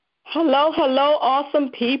Hello, hello,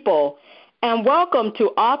 awesome people, and welcome to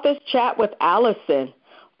Authors Chat with Allison,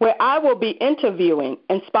 where I will be interviewing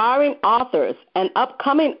inspiring authors and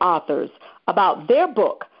upcoming authors about their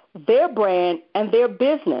book, their brand, and their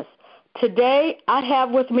business. Today, I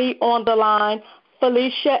have with me on the line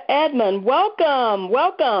Felicia Edmond. Welcome,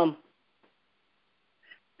 welcome.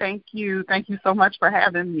 Thank you. Thank you so much for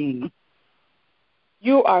having me.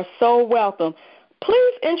 You are so welcome.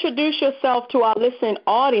 Please introduce yourself to our listening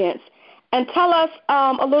audience and tell us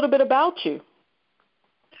a little bit about you.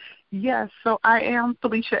 Yes, so I am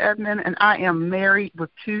Felicia Edmond, and I am married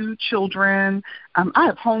with 2 children. I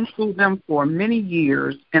have homeschooled them for many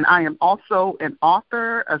years, and I am also an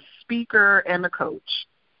author, a speaker, and a coach.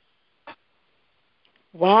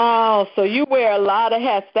 Wow, so you wear a lot of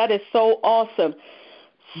hats. That is so awesome.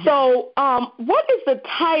 So what is the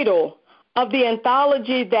title of the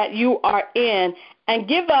anthology that you are in? And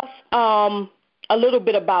give us a little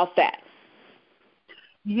bit about that.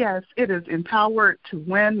 Yes, it is Empowered to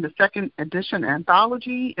Win, the second edition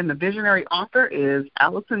anthology, and the visionary author is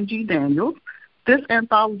Allison G. Daniels. This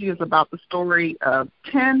anthology is about the stories of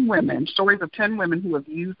 10 women who have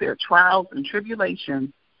used their trials and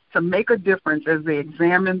tribulations to make a difference as they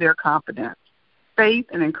examine their confidence, faith,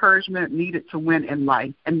 and encouragement needed to win in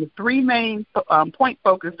life. And the 3 main point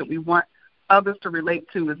focus that we want others to relate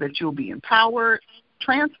to is that you'll be empowered,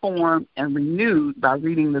 transformed, and renewed by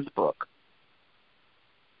reading this book.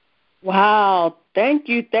 Wow, thank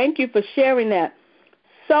you for sharing that.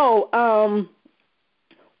 So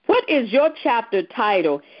what is your chapter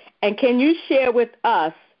title, and can you share with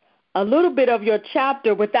us a little bit of your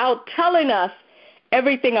chapter without telling us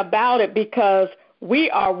everything about it, because we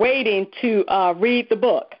are waiting to read the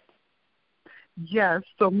book? Yes,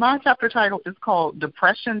 so my chapter title is called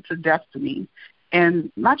Depression to Destiny,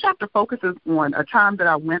 and my chapter focuses on a time that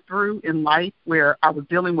I went through in life where I was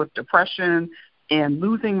dealing with depression and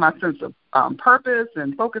losing my sense of purpose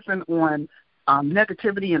and focusing on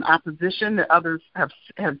negativity and opposition that others have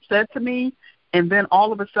said to me. And then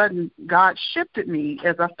all of a sudden, God shifted me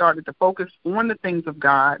as I started to focus on the things of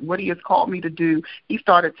God, what He has called me to do. He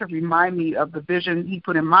started to remind me of the vision He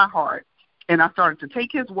put in my heart. And I started to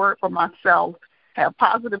take His word for myself, have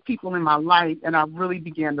positive people in my life, and I really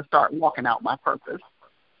began to start walking out my purpose.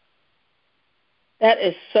 That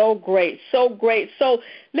is so great, so great. So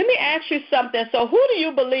let me ask you something. So who do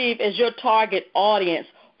you believe is your target audience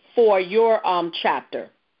for your chapter?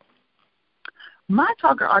 My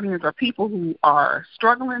target audience are people who are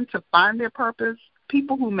struggling to find their purpose,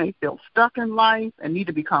 people who may feel stuck in life and need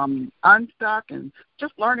to become unstuck, and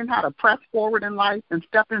just learning how to press forward in life and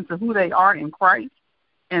step into who they are in Christ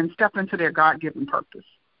and step into their God-given purpose.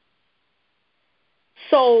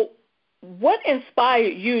 So what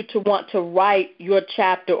inspired you to want to write your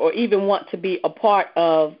chapter or even want to be a part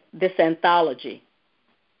of this anthology?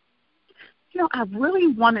 I really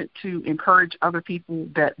wanted to encourage other people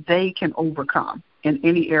that they can overcome in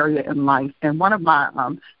any area in life. And one of my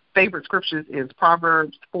favorite scriptures is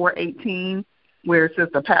Proverbs 4:18, where it says,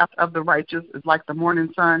 the path of the righteous is like the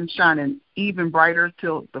morning sun shining even brighter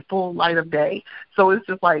till the full light of day. So it's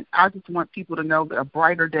just like, I just want people to know that a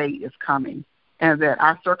brighter day is coming and that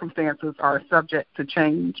our circumstances are subject to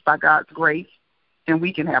change by God's grace. And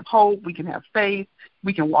we can have hope, we can have faith,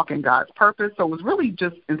 we can walk in God's purpose. So it was really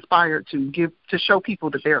just inspired to show people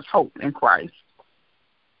that there's hope in Christ.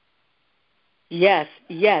 Yes,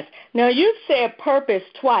 yes. Now, you said purpose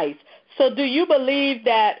twice. So do you believe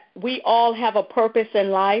that we all have a purpose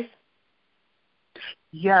in life?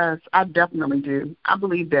 Yes, I definitely do. I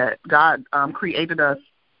believe that God created us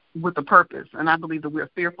with a purpose, and I believe that we're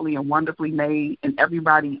fearfully and wonderfully made, and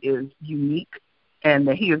everybody is unique, and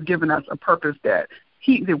that He has given us a purpose that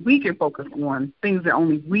we can focus on, things that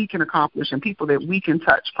only we can accomplish and people that we can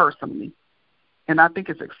touch personally. And I think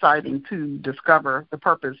it's exciting to discover the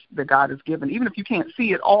purpose that God has given. Even if you can't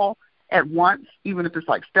see it all at once, even if it's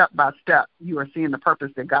like step by step, you are seeing the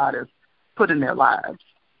purpose that God has put in their lives.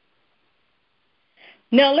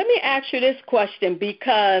 Now, let me ask you this question,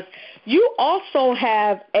 because you also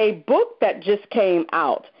have a book that just came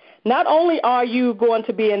out. Not only are you going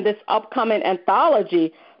to be in this upcoming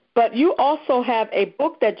anthology, but you also have a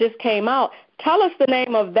book that just came out. Tell us the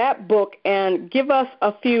name of that book and give us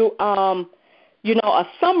a few, a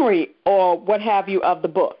summary or what have you of the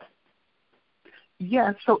book.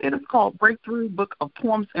 Yes, so it is called Breakthrough Book of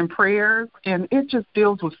Poems and Prayers, and it just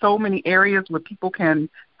deals with so many areas where people can,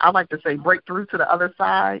 I like to say, break through to the other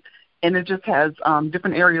side. And it just has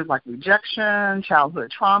different areas like rejection,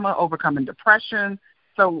 childhood trauma, overcoming depression.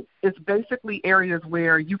 So it's basically areas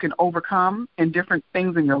where you can overcome in different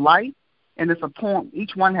things in your life. And it's a poem.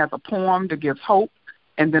 Each one has a poem that gives hope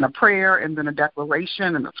and then a prayer, and then a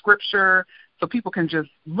declaration and a scripture, so people can just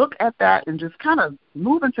look at that and just kind of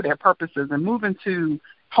move into their purposes and move into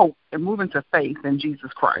hope and move into faith in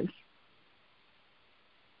Jesus Christ.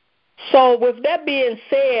 So with that being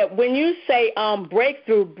said, when you say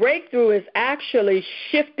breakthrough is actually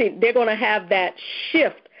shifting. They're going to have that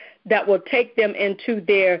shift that will take them into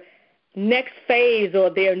their next phase or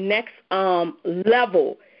their next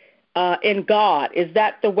level in God. Is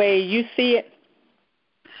that the way you see it?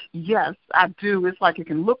 Yes, I do. It's like it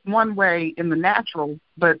can look one way in the natural,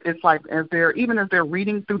 but it's like as they're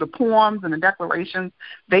reading through the poems and the declarations,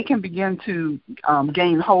 they can begin to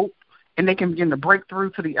gain hope, and they can begin to break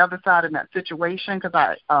through to the other side in that situation, because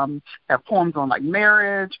I have poems on like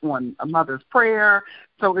marriage, on a mother's prayer.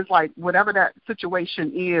 So it's like whatever that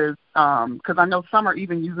situation is, because I know some are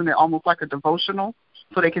even using it almost like a devotional,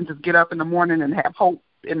 so they can just get up in the morning and have hope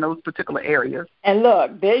in those particular areas. And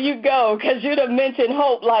look, there you go, because you'd have mentioned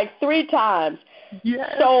hope like 3 times.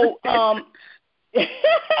 Yes. So,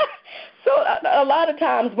 so a lot of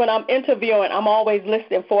times when I'm interviewing, I'm always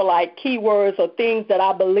listening for like keywords or things that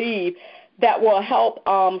I believe that will help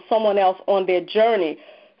someone else on their journey.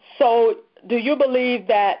 So do you believe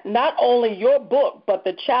that not only your book, but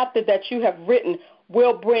the chapter that you have written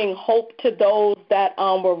will bring hope to those that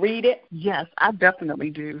will read it? Yes, I definitely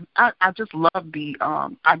do. I just love the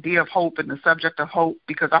idea of hope and the subject of hope,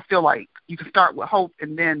 because I feel like you can start with hope,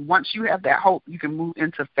 and then once you have that hope, you can move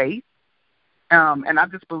into faith. And I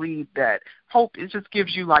just believe that hope, it just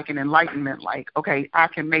gives you like an enlightenment, like, okay, I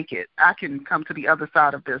can make it. I can come to the other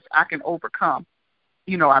side of this. I can overcome.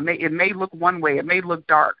 You know, it may look one way. It may look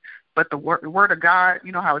dark, but the word of God,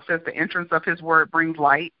 you know how it says the entrance of his word brings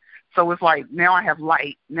light. So it's like now I have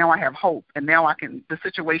light, now I have hope, and now the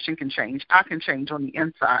situation can change. I can change on the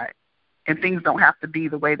inside, and things don't have to be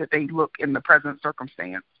the way that they look in the present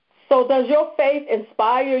circumstance. So does your faith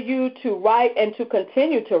inspire you to write and to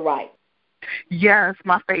continue to write? Yes,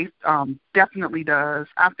 my faith definitely does.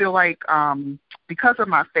 I feel like because of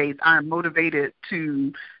my faith, I am motivated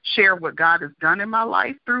to share what God has done in my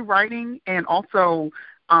life through writing, and also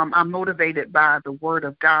I'm motivated by the Word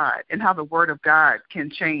of God and how the Word of God can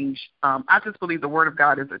change. I just believe the Word of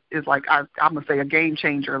God is like, I'm going to say, a game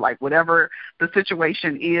changer. Like whatever the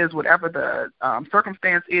situation is, whatever the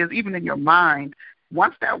circumstance is, even in your mind,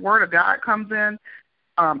 once that Word of God comes in,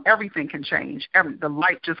 everything can change. The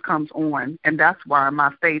light just comes on, and that's why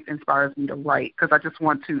my faith inspires me to write, because I just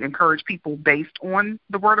want to encourage people based on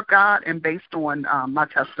the Word of God and based on my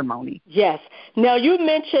testimony. Yes. Now, you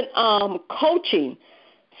mentioned coaching.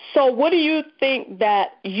 So what do you think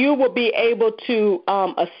that you will be able to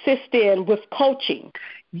assist in with coaching?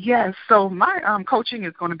 Yes, so my coaching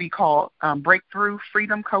is going to be called Breakthrough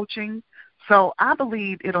Freedom Coaching. So I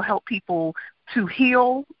believe it'll help people to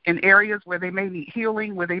heal in areas where they may need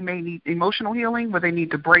healing, where they may need emotional healing, where they need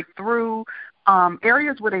to break through,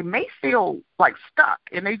 areas where they may feel like stuck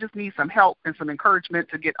and they just need some help and some encouragement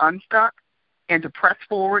to get unstuck and to press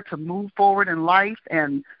forward, to move forward in life,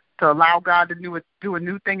 and to allow God to do a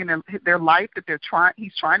new thing in their life that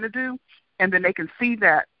He's trying to do. And then they can see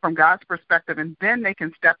that from God's perspective, and then they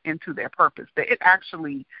can step into their purpose, that it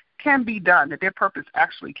actually can be done, that their purpose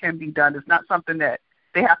actually can be done. It's not something that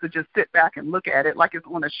they have to just sit back and look at it like it's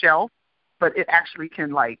on a shelf, but it actually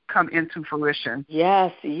can like come into fruition.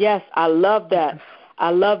 Yes, I love that.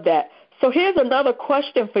 I love that. So here's another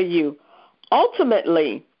question for you.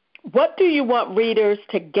 Ultimately, what do you want readers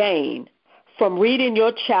to gain from reading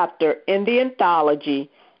your chapter in the anthology?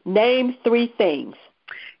 Name 3 things.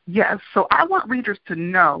 Yes, so I want readers to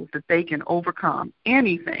know that they can overcome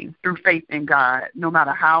anything through faith in God, no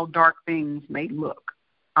matter how dark things may look.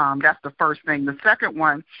 That's the first thing. The second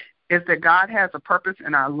one is that God has a purpose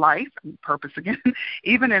in our life, purpose again,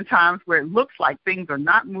 even in times where it looks like things are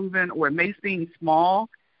not moving or it may seem small.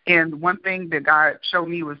 And one thing that God showed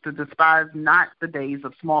me was to despise not the days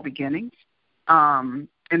of small beginnings. And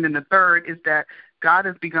then the third is that God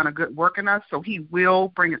has begun a good work in us, so he will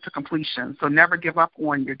bring it to completion. So never give up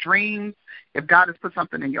on your dreams. If God has put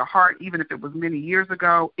something in your heart, even if it was many years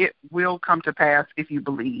ago, it will come to pass if you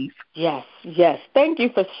believe. Yes. Thank you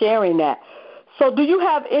for sharing that. So do you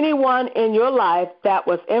have anyone in your life that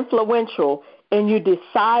was influential in you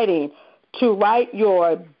deciding to write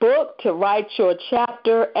your book, to write your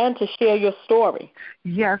chapter, and to share your story?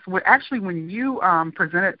 Yes. Well, actually, when you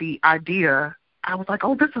presented the idea I was like,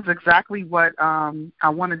 oh, this is exactly what I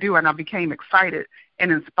want to do. And I became excited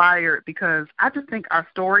and inspired because I just think our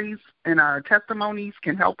stories and our testimonies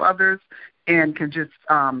can help others and can just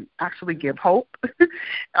actually give hope.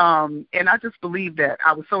 And I just believe that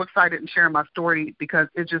I was so excited in sharing my story because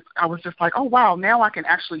I was just like, oh, wow, now I can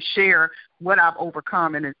actually share what I've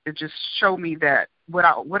overcome. And it just showed me that what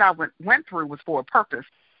I went through was for a purpose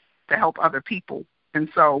to help other people. And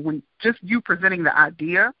so when just you presenting the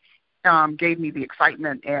idea gave me the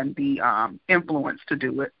excitement and the influence to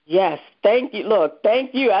do it. Yes, thank you. Look,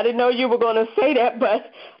 thank you. I didn't know you were going to say that,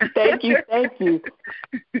 but thank you, thank you.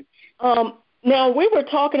 Now, we were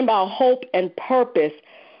talking about hope and purpose,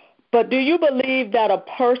 but do you believe that a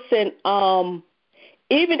person,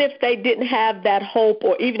 even if they didn't have that hope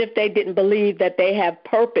or even if they didn't believe that they have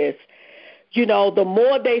purpose, you know, the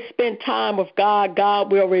more they spend time with God,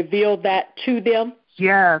 God will reveal that to them?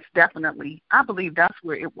 Yes, definitely. I believe that's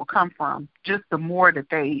where it will come from. Just the more that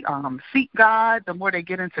they seek God, the more they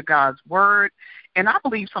get into God's word. And I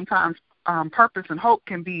believe sometimes purpose and hope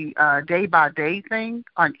can be a day-by-day thing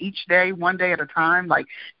on each day, one day at a time. Like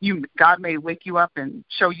God may wake you up and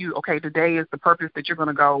show you, okay, today is the purpose that you're going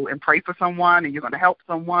to go and pray for someone and you're going to help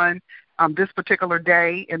someone this particular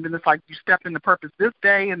day. And then it's like you step into purpose this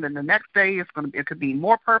day, and then the next day it could be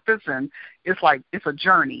more purpose. And it's like it's a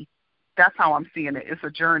journey. That's how I'm seeing it. It's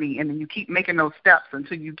a journey, and then you keep making those steps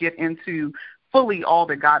until you get into fully all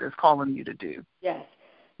that God is calling you to do. Yes.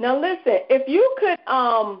 Now, listen, if you could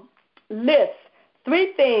list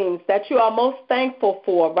 3 things that you are most thankful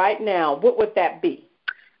for right now, what would that be?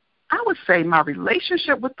 I would say my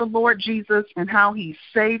relationship with the Lord Jesus and how he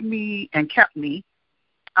saved me and kept me.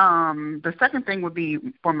 The second thing would be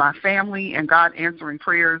for my family and God answering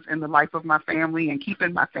prayers in the life of my family and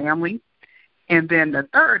keeping my family. And then the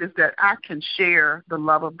third is that I can share the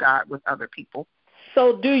love of God with other people.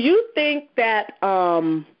 So do you think that,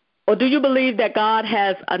 or do you believe that God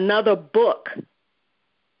has another book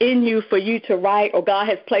in you for you to write, or God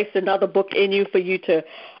has placed another book in you for you to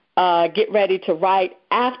get ready to write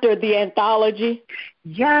after the anthology?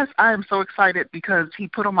 Yes, I am so excited because he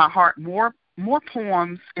put on my heart more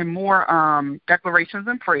poems and more declarations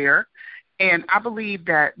and prayer. And I believe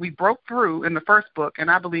that we broke through in the first book, and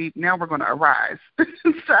I believe now we're going to arise. And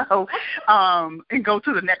go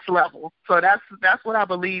to the next level. So that's what I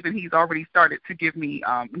believe, and he's already started to give me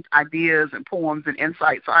ideas and poems and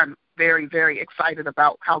insights. So I'm very, very excited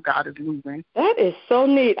about how God is moving. That is so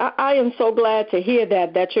neat. I am so glad to hear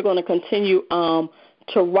that you're going to continue to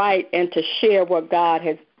write and to share what God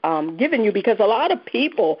has given you, because a lot of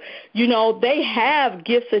people, you know, they have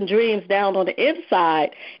gifts and dreams down on the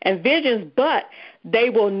inside and visions, but they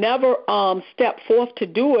will never step forth to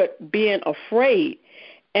do it being afraid.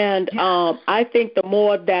 And I think the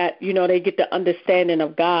more that, you know, they get the understanding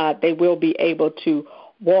of God, they will be able to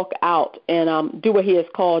walk out and do what he has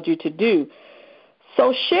called you to do.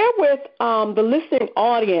 So share with the listening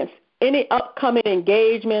audience any upcoming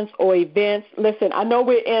engagements or events. Listen, I know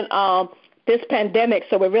we're in this pandemic,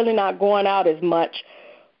 so we're really not going out as much.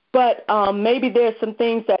 But maybe there's some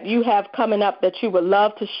things that you have coming up that you would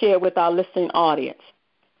love to share with our listening audience.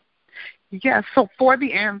 Yes, so for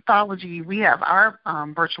the anthology, we have our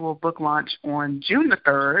virtual book launch on June the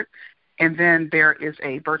 3rd, and then there is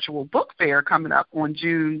a virtual book fair coming up on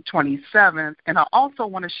June 27th. And I also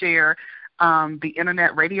want to share the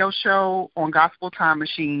internet radio show on Gospel Time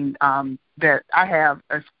Machine that I have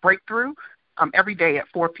as Breakthrough every day at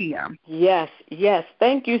 4 p.m. Yes.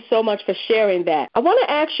 Thank you so much for sharing that. I want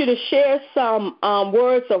to ask you to share some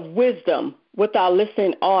words of wisdom with our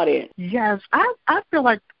listening audience. Yes, I feel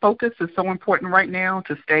like focus is so important right now,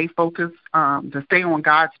 to stay focused, to stay on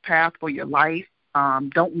God's path for your life.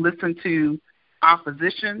 Don't listen to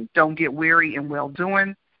opposition. Don't get weary in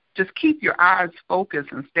well-doing. Just keep your eyes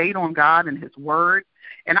focused and stayed on God and his word.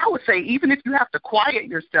 And I would say even if you have to quiet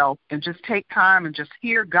yourself and just take time and just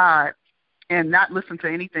hear God and not listen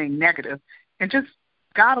to anything negative, and just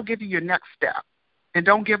God will give you your next step. And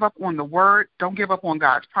don't give up on the word. Don't give up on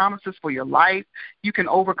God's promises for your life. You can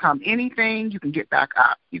overcome anything. You can get back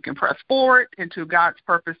up. You can press forward into God's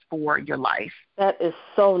purpose for your life. That is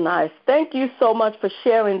so nice. Thank you so much for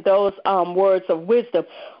sharing those words of wisdom.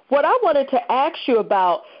 What I wanted to ask you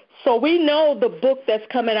about, so we know the book that's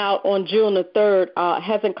coming out on June the 3rd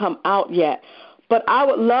hasn't come out yet, but I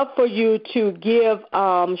would love for you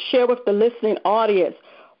to share with the listening audience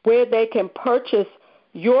where they can purchase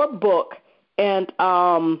your book and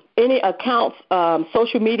any accounts,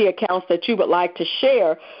 social media accounts that you would like to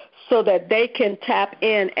share so that they can tap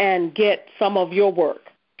in and get some of your work.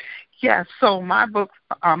 Yes, so my book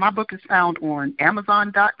is found on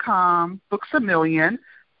Amazon.com, Books A Million,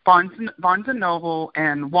 Barnes and Noble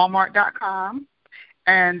and Walmart.com.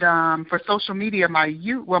 And for social media, my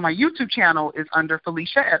YouTube channel is under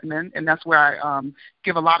Felicia Edmond, and that's where I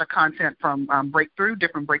give a lot of content from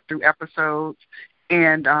different breakthrough episodes.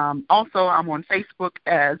 And also I'm on Facebook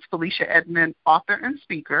as Felicia Edmond, author and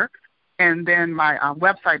speaker. And then my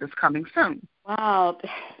website is coming soon. Wow.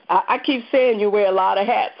 I keep saying you wear a lot of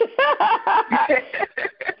hats.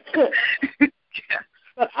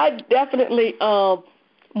 But I definitely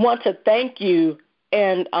want to thank you,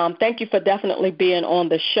 and thank you for definitely being on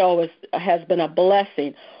the show. It has been a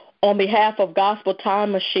blessing. On behalf of Gospel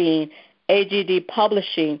Time Machine, AGD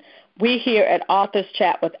Publishing, we here at Authors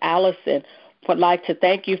Chat with Allison would like to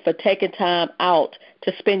thank you for taking time out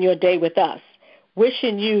to spend your day with us.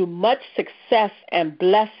 Wishing you much success and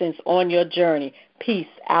blessings on your journey. Peace,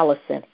 Allison.